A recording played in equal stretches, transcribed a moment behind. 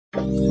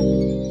And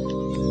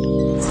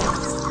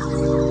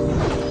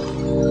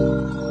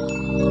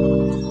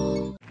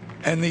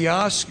the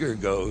Oscar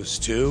goes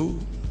to...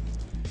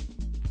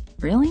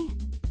 Really?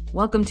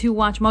 Welcome to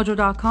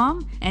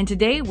WatchMojo.com, and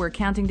today we're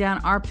counting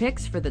down our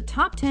picks for the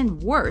top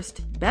 10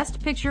 worst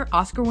Best Picture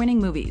Oscar-winning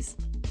movies.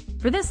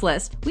 For this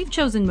list, we've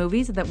chosen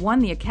movies that won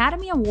the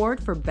Academy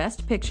Award for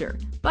Best Picture,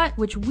 but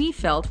which we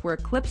felt were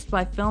eclipsed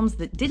by films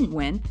that didn't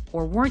win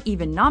or weren't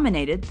even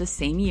nominated the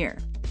same year.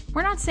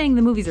 We're not saying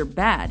the movies are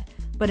bad,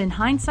 but in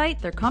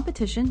hindsight, their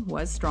competition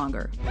was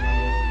stronger.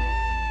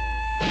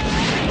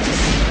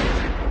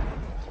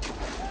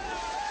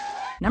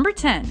 Number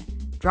 10.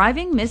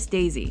 Driving Miss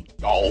Daisy.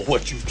 Oh,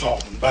 what you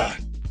talking about?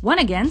 One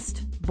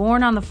against,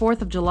 Born on the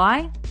 4th of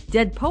July,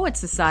 Dead Poets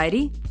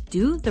Society,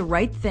 Do the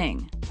Right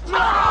Thing.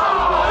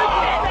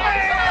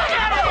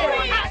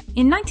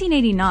 In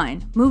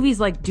 1989, movies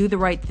like Do the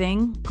Right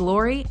Thing,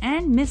 Glory,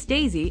 and Miss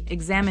Daisy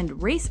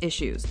examined race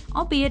issues,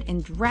 albeit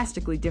in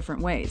drastically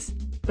different ways.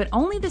 But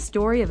only the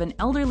story of an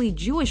elderly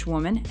Jewish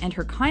woman and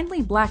her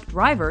kindly black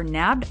driver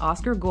nabbed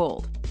Oscar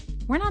gold.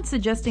 We're not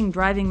suggesting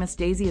Driving Miss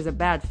Daisy is a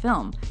bad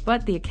film,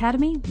 but the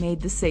Academy made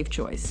the safe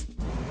choice.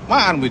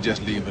 Why don't we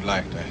just leave it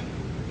like that?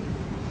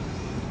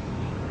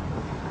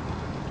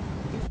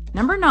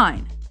 Number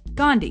 9.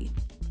 Gandhi.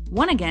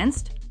 One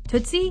against,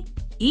 Tootsie,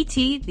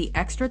 E.T. the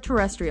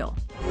Extraterrestrial.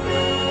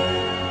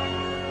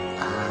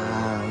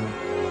 I'll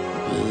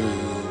be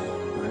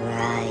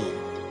right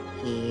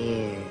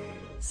here.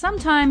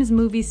 Sometimes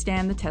movies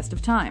stand the test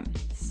of time.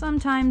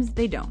 Sometimes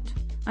they don't.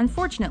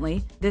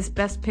 Unfortunately, this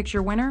Best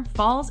Picture winner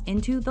falls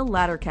into the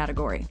latter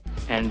category.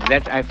 And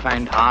that I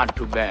find hard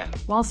to bear.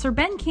 While Sir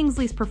Ben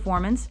Kingsley's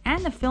performance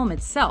and the film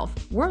itself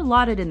were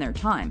lauded in their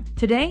time,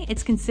 today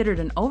it's considered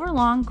an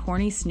overlong,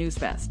 corny snooze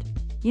fest.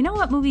 You know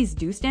what movies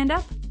do stand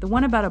up? The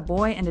one about a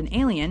boy and an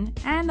alien,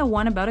 and the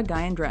one about a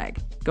guy in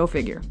drag. Go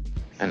figure.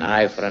 An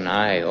eye for an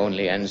eye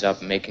only ends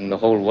up making the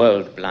whole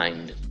world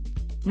blind.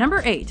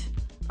 Number 8.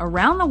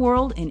 Around the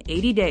World in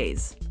 80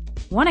 Days.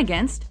 One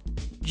against,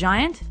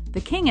 Giant, The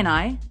King and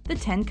I, The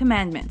 10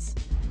 Commandments.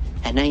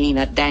 And there ain't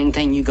a dang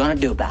thing you gonna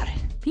do about it.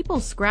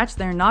 People scratch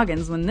their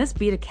noggins when this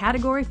beat a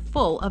category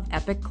full of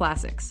epic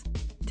classics.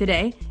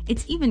 Today,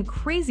 it's even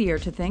crazier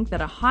to think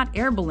that a hot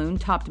air balloon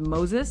topped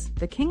Moses,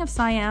 The King of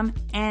Siam,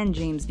 and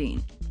James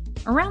Dean.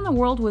 Around the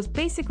World was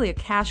basically a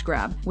cash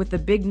grab, with the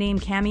big-name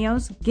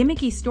cameos,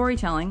 gimmicky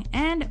storytelling,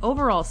 and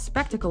overall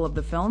spectacle of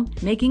the film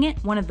making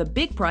it one of the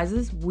big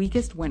prize's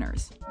weakest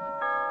winners.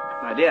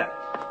 My dear,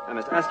 I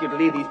must ask you to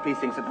leave these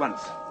precincts at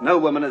once. No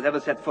woman has ever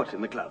set foot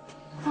in the club.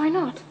 Why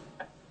not?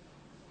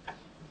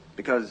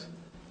 Because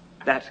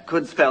that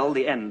could spell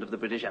the end of the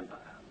British Empire.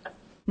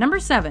 Number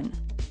 7.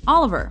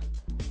 Oliver.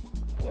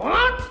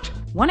 What?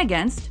 One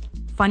against,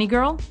 Funny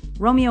Girl,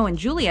 Romeo and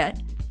Juliet,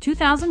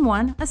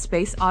 2001: A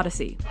Space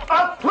Odyssey.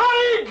 A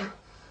plague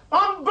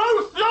on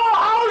both your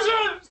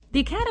houses! The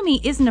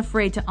Academy isn't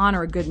afraid to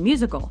honor a good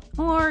musical,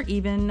 or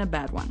even a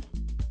bad one.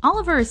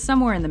 Oliver is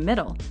somewhere in the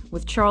middle,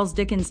 with Charles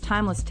Dickens'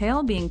 timeless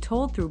tale being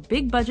told through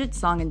big-budget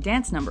song and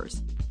dance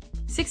numbers.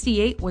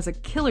 '68 was a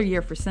killer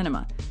year for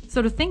cinema,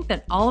 so to think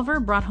that Oliver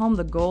brought home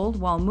the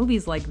gold while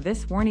movies like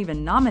this weren't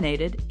even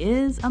nominated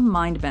is a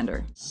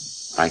mind-bender.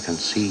 I can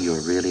see you're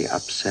really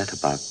upset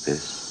about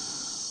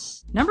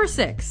this. Number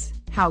 6.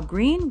 How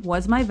Green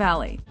Was My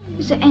Valley.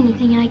 Is there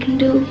anything I can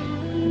do?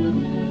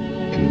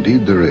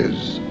 Indeed there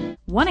is.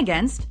 One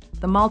against,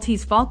 The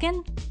Maltese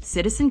Falcon,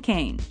 Citizen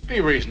Kane.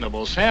 Be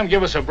reasonable, Sam.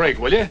 Give us a break,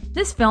 will you?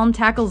 This film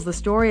tackles the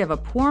story of a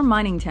poor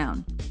mining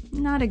town.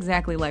 Not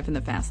exactly life in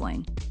the fast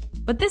lane.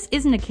 But this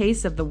isn't a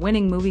case of the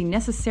winning movie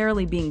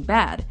necessarily being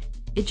bad.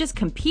 It just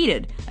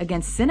competed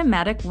against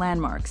cinematic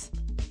landmarks.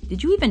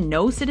 Did you even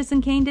know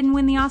Citizen Kane didn't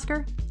win the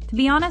Oscar? To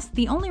be honest,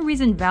 the only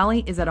reason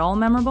Valley is at all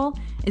memorable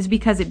is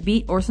because it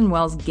beat Orson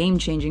Welles'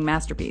 game-changing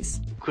masterpiece.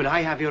 Could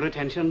I have your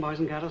attention, boys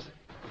and girls?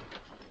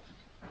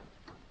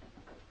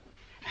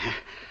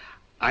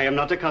 I am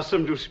not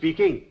accustomed to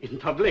speaking in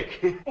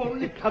public.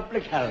 Only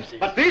public houses.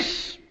 But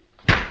this,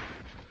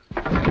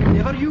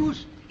 never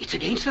use. It's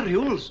against the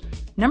rules.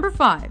 Number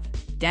 5.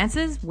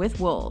 Dances with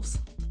Wolves.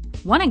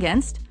 One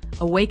against,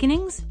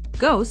 Awakenings,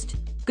 Ghost,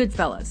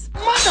 Goodfellas.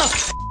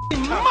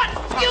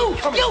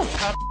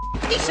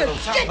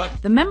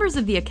 The members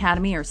of the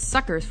Academy are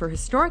suckers for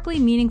historically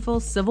meaningful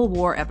Civil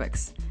War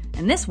epics.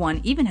 And this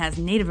one even has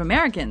Native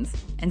Americans,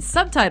 and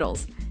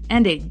subtitles,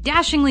 and a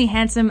dashingly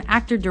handsome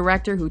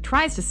actor-director who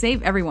tries to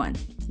save everyone.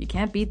 You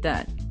can't beat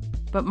that.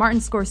 But Martin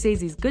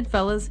Scorsese's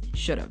Goodfellas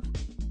should've.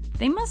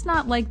 They must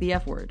not like the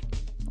F word.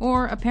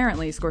 Or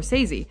apparently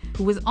Scorsese,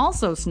 who was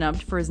also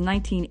snubbed for his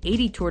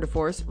 1980 tour de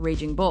force,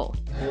 Raging Bull.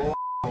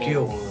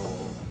 You.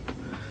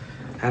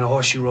 And a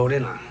horse you rode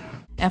in on.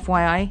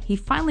 FYI, he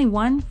finally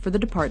won for The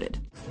Departed.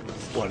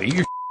 What, are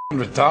you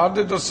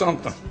retarded or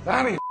something?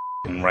 That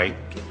ain't right.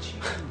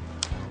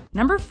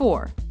 Number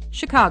 4.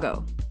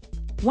 Chicago.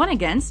 One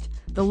against,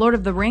 The Lord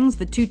of the Rings,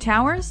 The Two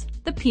Towers,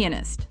 The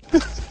Pianist.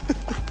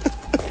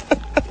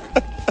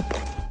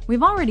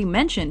 We've already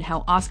mentioned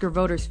how Oscar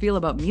voters feel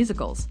about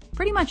musicals.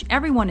 Pretty much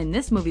everyone in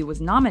this movie was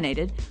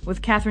nominated,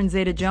 with Catherine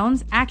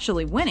Zeta-Jones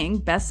actually winning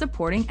Best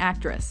Supporting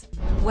Actress.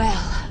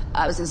 Well,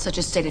 I was in such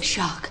a state of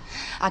shock.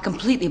 I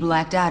completely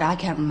blacked out. I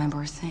can't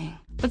remember a thing.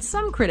 But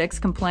some critics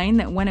complain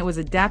that when it was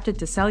adapted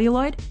to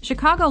celluloid,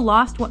 Chicago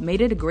lost what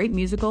made it a great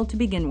musical to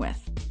begin with.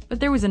 But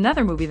there was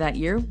another movie that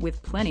year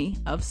with plenty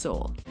of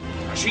soul.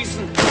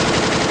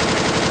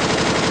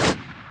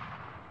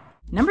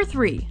 Number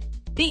 3,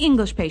 The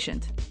English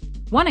Patient.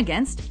 1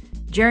 against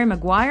Jerry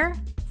Maguire,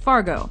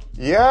 Fargo.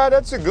 Yeah,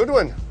 that's a good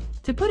one.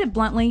 To put it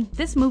bluntly,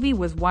 this movie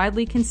was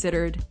widely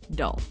considered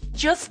dull.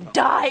 Just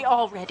die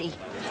already.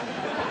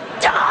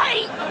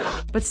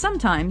 Die! But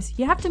sometimes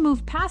you have to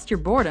move past your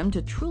boredom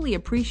to truly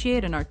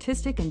appreciate an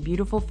artistic and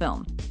beautiful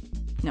film.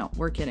 No,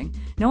 we're kidding.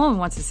 No one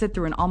wants to sit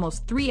through an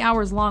almost 3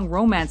 hours long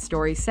romance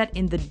story set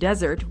in the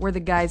desert where the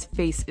guy's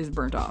face is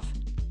burnt off.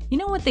 You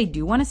know what they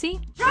do want to see?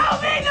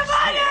 Show me the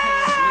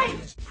money!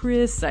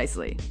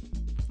 Precisely.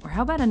 Or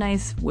how about a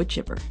nice wood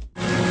chipper?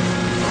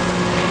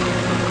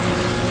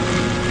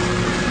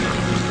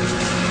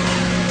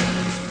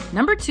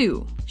 Number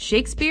 2,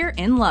 Shakespeare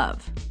in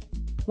Love.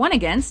 1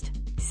 against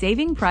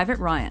Saving Private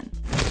Ryan.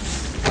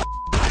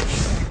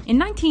 In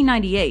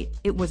 1998,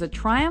 it was a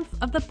triumph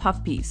of the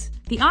puff piece.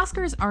 The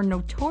Oscars are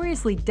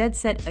notoriously dead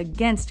set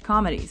against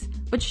comedies,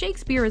 but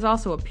Shakespeare is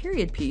also a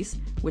period piece,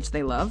 which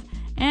they love,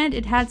 and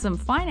it had some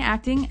fine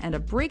acting and a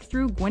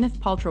breakthrough Gwyneth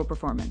Paltrow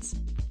performance.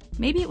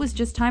 Maybe it was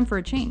just time for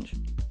a change.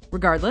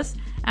 Regardless,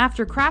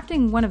 after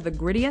crafting one of the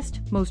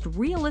grittiest, most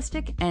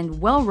realistic, and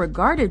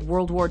well-regarded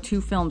World War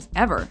II films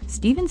ever,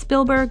 Steven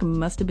Spielberg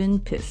must have been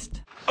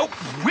pissed. Oh,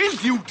 will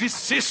you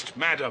desist,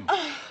 madam?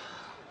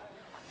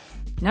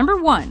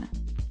 Number 1,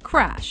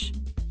 Crash.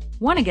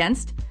 1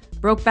 against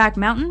Brokeback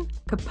Mountain,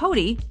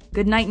 Capote,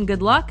 Good Night and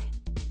Good Luck,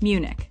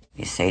 Munich.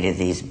 You say to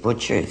these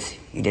butchers,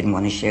 you didn't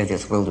want to share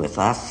this world with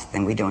us,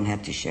 then we don't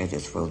have to share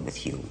this world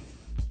with you.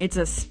 It's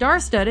a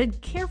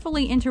star-studded,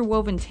 carefully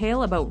interwoven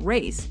tale about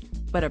race,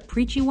 but a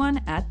preachy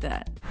one at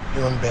that.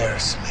 You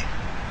embarrass me.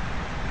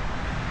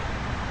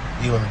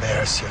 You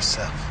embarrass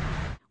yourself.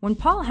 When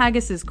Paul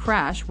Haggis's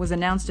Crash was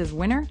announced as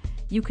winner,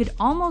 you could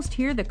almost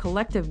hear the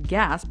collective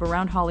gasp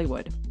around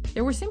Hollywood.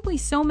 There were simply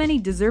so many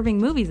deserving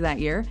movies that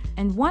year,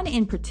 and one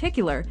in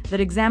particular that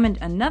examined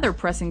another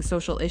pressing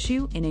social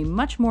issue in a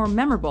much more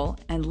memorable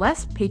and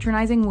less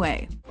patronizing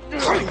way.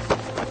 Sorry.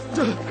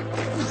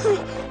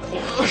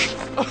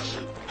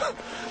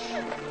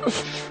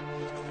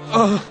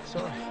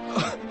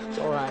 It's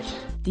all right.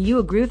 Do you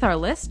agree with our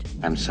list?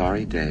 I'm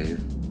sorry, Dave.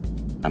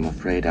 I'm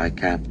afraid I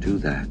can't do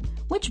that.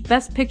 Which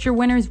Best Picture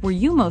winners were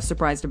you most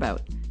surprised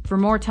about? For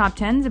more top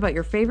 10s about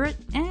your favorite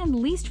and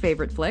least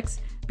favorite flicks,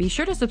 be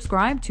sure to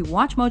subscribe to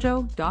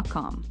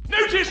WatchMojo.com.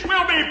 Notice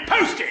will be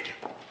posted!